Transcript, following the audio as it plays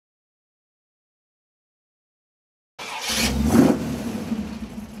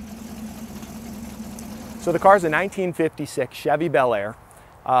So the car is a 1956 Chevy Bel Air.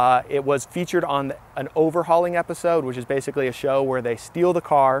 It was featured on an Overhauling episode, which is basically a show where they steal the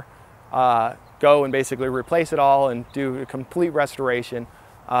car, go and basically replace it all and do a complete restoration.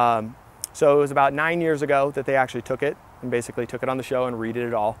 So it was about 9 years ago that they actually took it and basically took it on the show and redid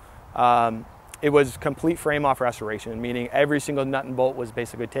it all. It was complete frame off restoration, meaning every single nut and bolt was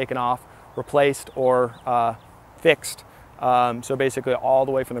basically taken off, replaced, or fixed. So basically all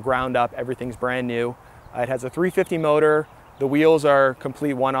the way from the ground up, everything's brand new. It has a 350 motor. The wheels are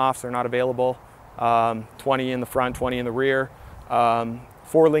complete one-offs, they're not available. 20 in the front, 20 in the rear.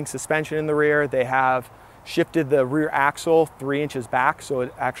 4-link suspension in the rear. They have shifted the rear axle 3 inches back,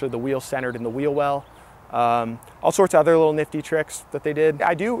 so actually the wheel's centered in the wheel well. All sorts of other little nifty tricks that they did.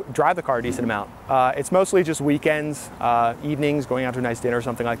 I do drive the car a decent amount. It's mostly just weekends, evenings, going out to a nice dinner or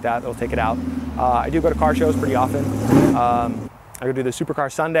something like that. They'll take it out. I do go to car shows pretty often. I go do the Supercar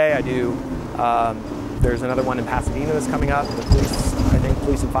Sunday. I do, there's another one in Pasadena that's coming up, the police, I think,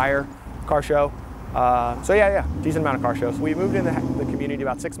 police and fire car show. So yeah, decent amount of car shows. We moved into the community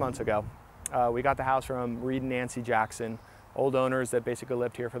about 6 months ago. We got the house from Reed and Nancy Jackson, old owners that basically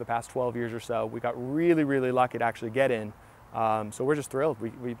lived here for the past 12 years or so. We got really, really lucky to actually get in. So we're just thrilled.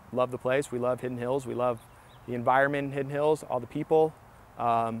 We love the place. We love Hidden Hills. We love the environment in Hidden Hills, all the people,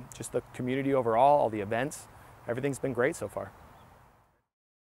 just the community overall, all the events. Everything's been great so far.